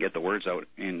hopefully I can get the words out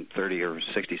in 30 or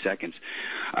 60 seconds.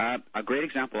 A great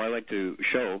example I like to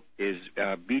show is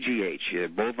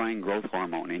BGH, bovine growth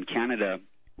hormone. In Canada,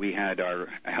 we had our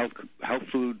Health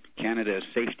Food Canada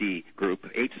Safety Group,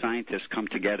 8 scientists come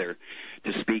together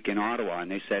to speak in Ottawa,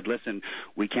 and they said, listen,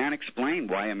 we can't explain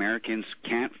why Americans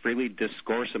can't freely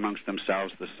discourse amongst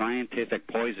themselves the scientific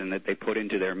poison that they put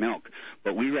into their milk,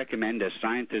 but we recommend as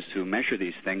scientists who measure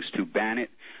these things to ban it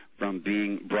from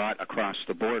being brought across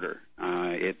the border.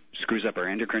 It screws up our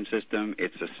endocrine system.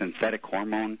 It's a synthetic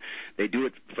hormone. They do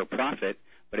it for profit,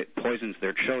 but it poisons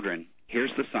their children.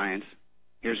 Here's the science.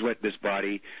 Here's what this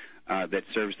body that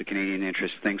serves the Canadian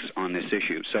interest thinks on this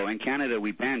issue. So in Canada,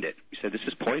 we banned it. We said this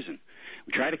is poison.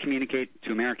 We try to communicate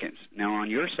to Americans. Now, on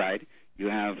your side, you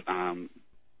have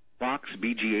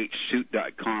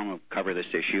FoxBGHSuit.com will cover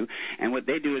this issue. And what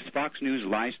they do is Fox News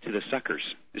lies to the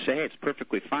suckers. They say, hey, it's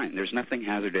perfectly fine. There's nothing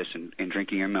hazardous in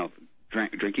drinking your milk.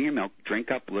 Drinking your milk,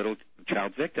 drink up, little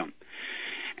child victim.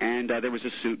 And there was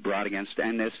a suit brought against,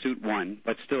 and the suit won,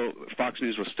 but still, Fox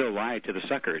News will still lie to the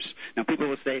suckers. Now, people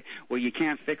will say, well, you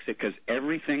can't fix it because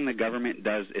everything the government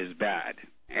does is bad.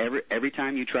 Every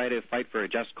time you try to fight for a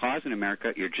just cause in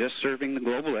America, you're just serving the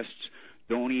globalists.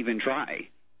 Don't even try.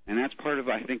 And that's part of,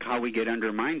 I think, how we get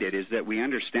undermined is that we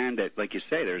understand that, like you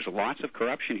say, there's lots of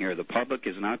corruption here. The public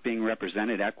is not being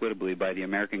represented equitably by the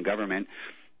American government.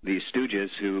 These stooges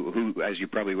who, as you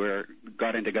probably were,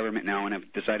 got into government now and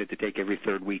have decided to take every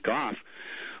third week off.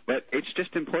 But it's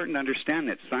just important to understand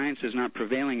that science is not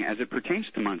prevailing as it pertains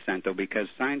to Monsanto, because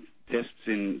scientists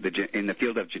in the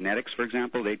field of genetics, for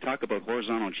example, they talk about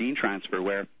horizontal gene transfer,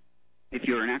 where if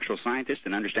you're an actual scientist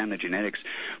and understand the genetics,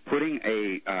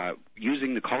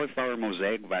 using the cauliflower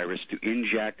mosaic virus to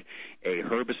inject a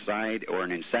herbicide or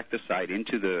an insecticide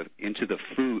into the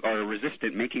food, or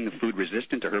making the food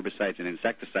resistant to herbicides and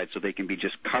insecticides, so they can be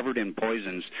just covered in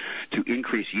poisons to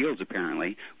increase yields,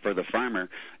 apparently, for the farmer,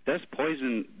 does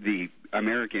poison the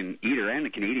American eater and the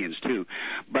Canadians too.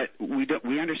 But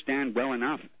we understand well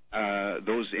enough,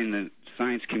 those in the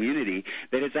science community,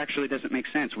 that it actually doesn't make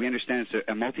sense. We understand it's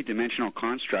a multidimensional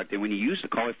construct, and when you use the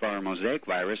cauliflower mosaic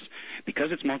virus,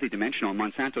 because it's multidimensional,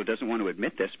 Monsanto doesn't want to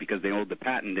admit this because they hold the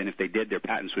patent, and if they did, their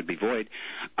patents would be void.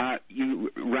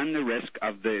 You run the risk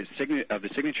of the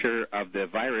signature of the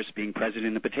virus being present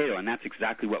in the potato, and that's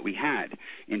exactly what we had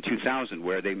in 2000,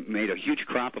 where they made a huge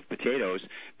crop of potatoes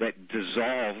that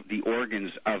dissolve the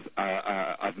organs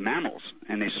of mammals,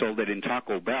 and they sold it in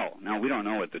Taco Bell. Now, we don't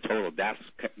know what the total death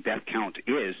count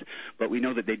is, but we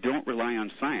know that they don't rely on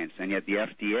science, and yet the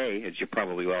FDA, as you're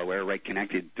probably well aware, right,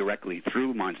 connected directly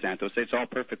through Monsanto, say it's all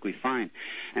perfectly fine.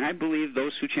 And I believe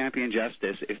those who champion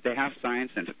justice, if they have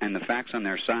science and the facts on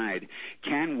their side,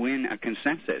 can win a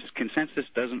consensus. Consensus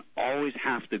doesn't always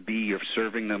have to be you're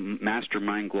serving the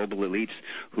mastermind global elites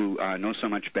who know so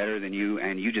much better than you,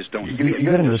 and you just don't see it.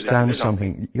 You got to understand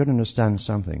something. You got to understand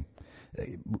something.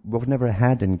 We've never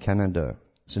had in Canada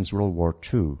since World War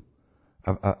II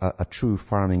a true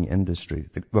farming industry.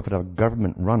 We've had a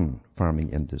government-run farming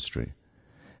industry.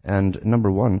 And number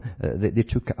one, they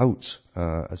took out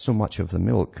so much of the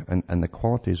milk and the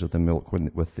qualities of the milk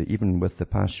even with the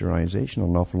pasteurization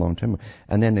an awful long time.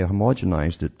 And then they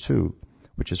homogenized it too,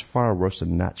 which is far worse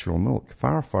than natural milk.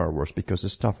 Far, far worse, because the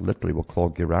stuff literally will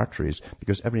clog your arteries,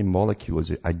 because every molecule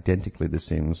is identically the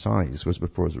same size, whereas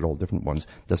before they're all different ones.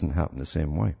 Doesn't happen the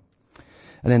same way.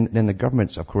 And then the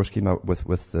governments, of course, came out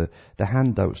with the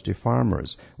handouts to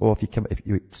farmers. Oh, if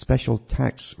you special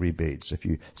tax rebates, if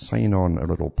you sign on a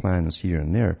little plans here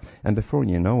and there, and before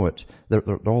you know it, they're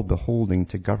all beholding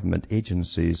to government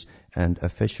agencies and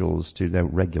officials to now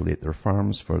regulate their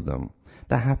farms for them.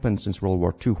 That happened since World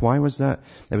War II. Why was that?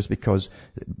 It was because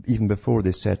even before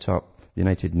they set up the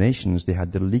United Nations, they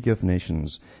had the League of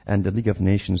Nations, and the League of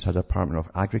Nations had a Department of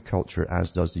Agriculture,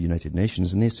 as does the United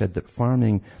Nations, and they said that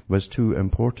farming was too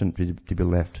important to be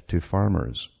left to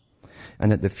farmers.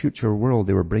 And that the future world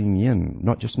they were bringing in,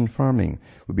 not just in farming,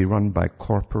 would be run by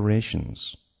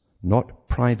corporations, not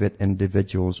private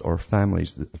individuals or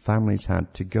families. The families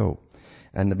had to go.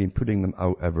 And they've been putting them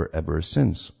out ever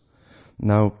since.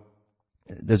 Now,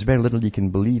 there's very little you can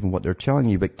believe in what they're telling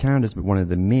you, but Canada's one of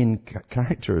the main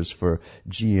characters for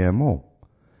GMO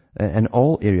in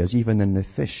all areas, even in the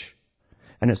fish.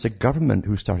 And it's the government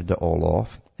who started it all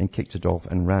off and kicked it off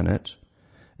and ran it.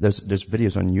 There's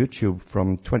videos on YouTube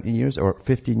from 20 years or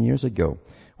 15 years ago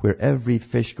where every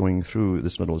fish going through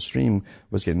this little stream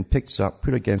was getting picked up,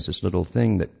 put against this little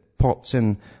thing that pops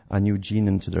in a new gene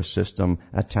into their system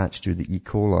attached to the E.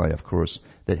 coli, of course,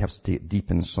 that helps to get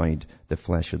deep inside the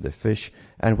flesh of the fish.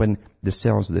 And when the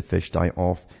cells of the fish die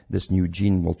off, this new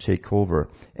gene will take over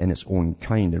in its own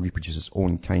kind and reproduce its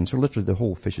own kind. So literally the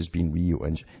whole fish is being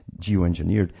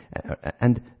geoengineered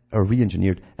or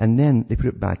re-engineered, and then they put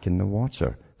it back in the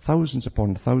water. Thousands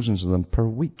upon thousands of them per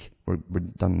week were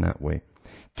done that way.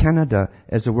 Canada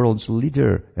is the world's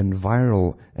leader in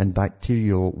viral and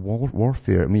bacterial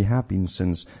warfare, and we have been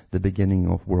since the beginning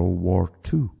of World War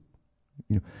II.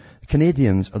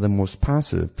 Canadians are the most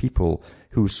passive people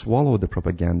who swallow the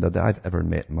propaganda that I've ever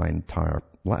met in my entire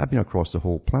life. I've been across the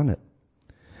whole planet.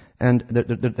 And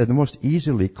they're the most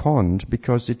easily conned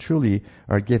because they truly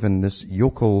are given this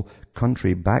yokel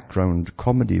country background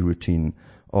comedy routine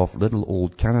of little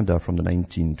old Canada from the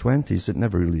 1920s that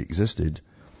never really existed.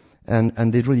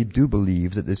 And they really do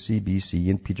believe that the CBC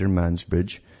and Peter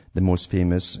Mansbridge, the most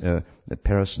famous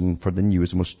person for the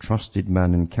news, the most trusted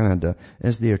man in Canada,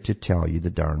 is there to tell you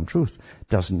the darn truth.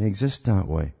 Doesn't exist that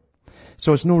way.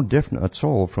 So it's no different at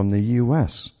all from the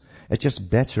US. It's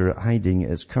just better at hiding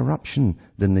its corruption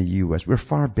than the US. We're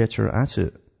far better at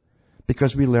it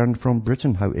because we learned from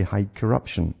Britain how to hide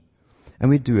corruption. And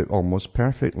we do it almost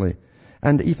perfectly.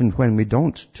 And even when we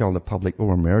don't tell the public,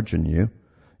 we're merging you,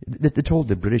 they told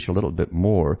the British a little bit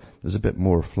more. There's a bit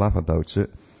more flap about it.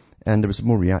 And there was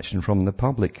more reaction from the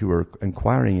public who were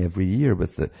inquiring every year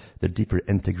with the deeper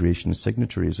integration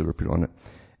signatories that were put on it.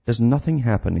 There's nothing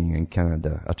happening in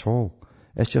Canada at all.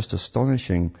 It's just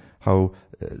astonishing how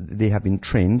they have been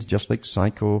trained, just like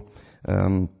psychological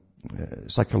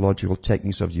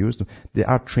techniques have used. They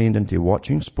are trained into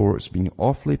watching sports, being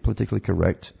awfully politically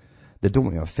correct. They don't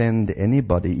want to offend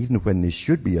anybody, even when they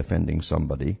should be offending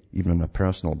somebody, even on a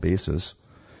personal basis.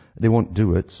 They won't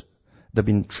do it. They've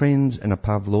been trained in a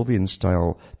Pavlovian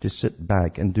style to sit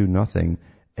back and do nothing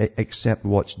except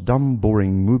watch dumb,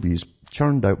 boring movies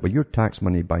churned out by your tax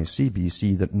money by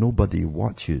CBC that nobody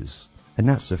watches. And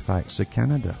that's the facts of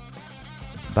Canada.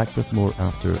 Back with more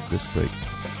after this break.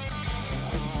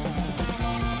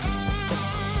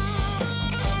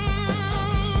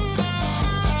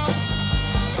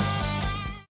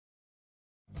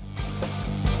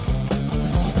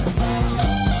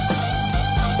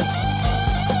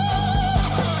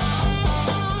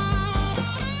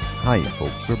 Hi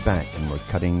folks, we're back and we're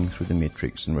cutting through the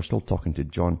matrix and we're still talking to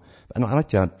John. And I'd like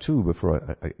to add too,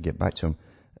 before I get back to him,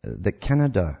 that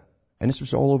Canada, and this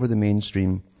was all over the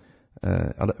mainstream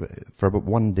for about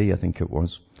one day I think it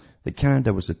was, that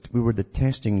Canada we were the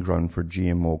testing ground for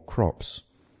GMO crops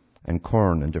and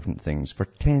corn and different things for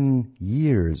 10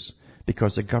 years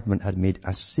because the government had made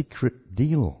a secret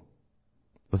deal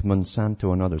with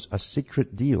Monsanto and others, a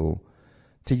secret deal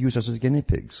to use us as guinea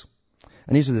pigs.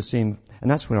 And these are the same,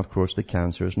 and that's when, of course, the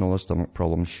cancers and all the stomach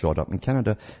problems shot up in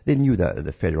Canada. They knew that at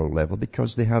the federal level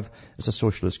because it's a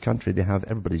socialist country, they have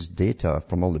everybody's data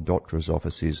from all the doctors'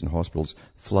 offices and hospitals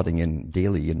flooding in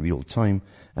daily in real time,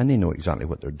 and they know exactly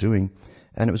what they're doing.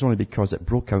 And it was only because it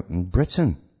broke out in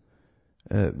Britain,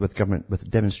 with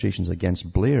demonstrations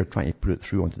against Blair trying to put it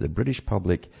through onto the British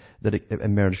public, that it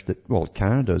emerged that, well,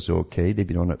 Canada's okay, they've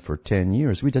been on it for 10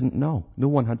 years. We didn't know. No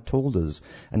one had told us.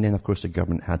 And then, of course, the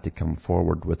government had to come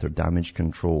forward with their damage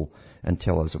control and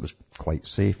tell us it was quite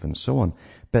safe and so on.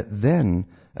 But then,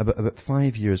 about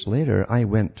 5 years later, I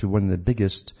went to one of the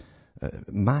biggest,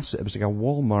 massive, it was like a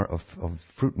Walmart of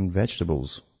fruit and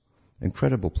vegetables.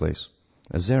 Incredible place.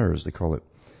 A Zehrs, they call it.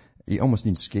 You almost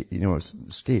need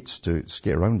skates to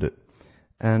skate around it.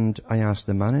 And I asked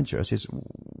the manager, I says,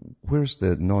 where's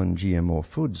the non-GMO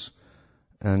foods?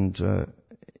 And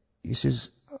he says,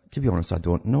 to be honest, I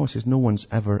don't know. He says, no one's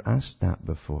ever asked that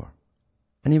before.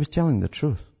 And he was telling the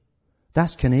truth.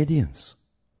 That's Canadians.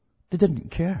 They didn't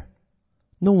care.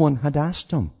 No one had asked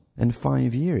them in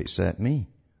 5 years except me.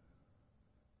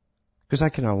 Because I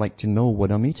kind of like to know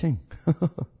what I'm eating.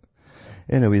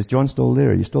 Anyway, is John still there?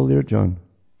 Are you still there, John?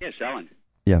 Yes, Alan.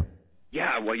 Yeah.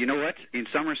 Yeah, well, you know what? In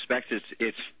some respects,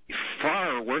 it's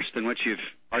far worse than what you've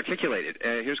articulated.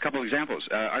 Here's a couple of examples.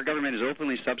 Our government has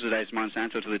openly subsidized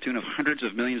Monsanto to the tune of hundreds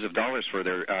of millions of dollars for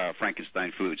their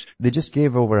Frankenstein foods. They just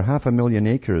gave over 500,000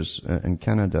 acres in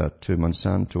Canada to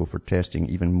Monsanto for testing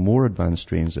even more advanced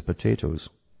strains of potatoes.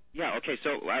 Yeah, okay,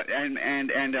 so,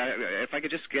 if I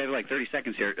could just get like 30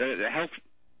 seconds here. Health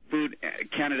Food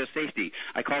Canada Safety,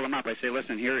 I call them up. I say,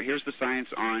 listen, here's the science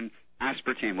on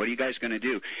aspartame. What are you guys going to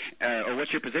do? Or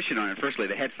what's your position on it? Firstly,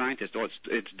 the head scientist,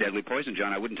 it's deadly poison,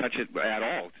 John. I wouldn't touch it at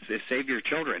all. Save your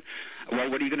children.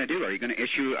 Well, what are you going to do? Are you going to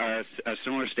issue a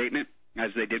similar statement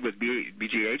as they did with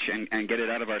BGH, and get it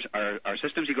out of our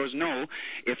systems? He goes, no,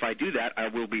 if I do that, I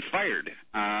will be fired,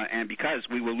 and because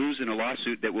we will lose in a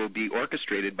lawsuit that will be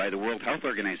orchestrated by the World Health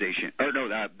Organization, or no,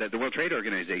 the World Trade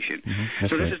Organization. Mm-hmm.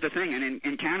 So this is the thing, and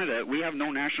in Canada, we have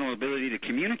no national ability to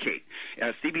communicate.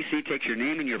 CBC takes your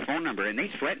name and your phone number, and they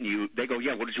threaten you. They go,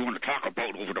 yeah, what did you want to talk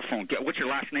about over the phone? What's your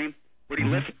last name? Where do you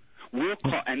live? We'll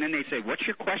call, and then they say, what's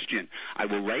your question? I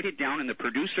will write it down, and the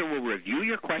producer will review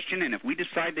your question, and if we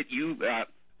decide that you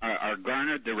are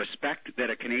garnered the respect that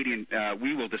a Canadian,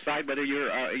 we will decide whether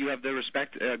you have the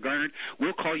respect garnered.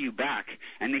 We'll call you back,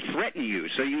 and they threaten you.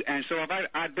 So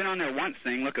I've been on there once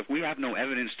saying, look, if we have no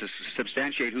evidence to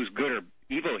substantiate who's good or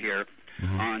evil here,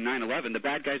 on 9/11, the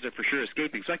bad guys are for sure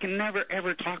escaping. So I can never,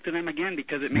 ever talk to them again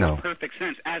because it makes perfect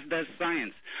sense, as does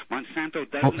science. Monsanto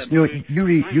doesn't.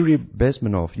 Yuri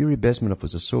Bezmenov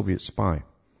was a Soviet spy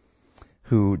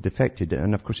who defected,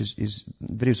 and of course his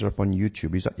videos are up on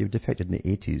YouTube. He defected in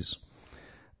the 80s.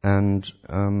 And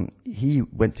he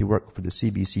went to work for the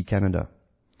CBC Canada.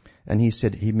 And he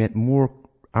said he met more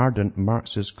ardent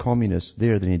Marxist communists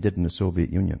there than he did in the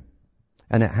Soviet Union.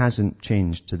 And it hasn't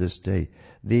changed to this day.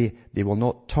 They will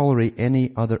not tolerate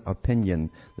any other opinion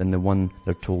than the one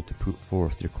they're told to put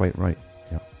forth. You're quite right.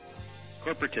 Yeah.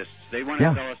 Corporatists. They want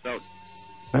to sell us out.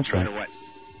 That's right. No matter what.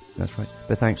 That's right.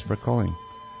 But thanks for calling.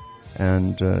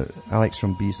 And Alex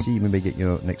from BC, maybe get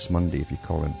you next Monday if you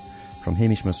call in. From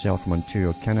Hamish myself from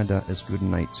Ontario, Canada, is good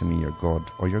night to me, your God,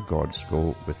 or your gods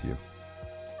go with you.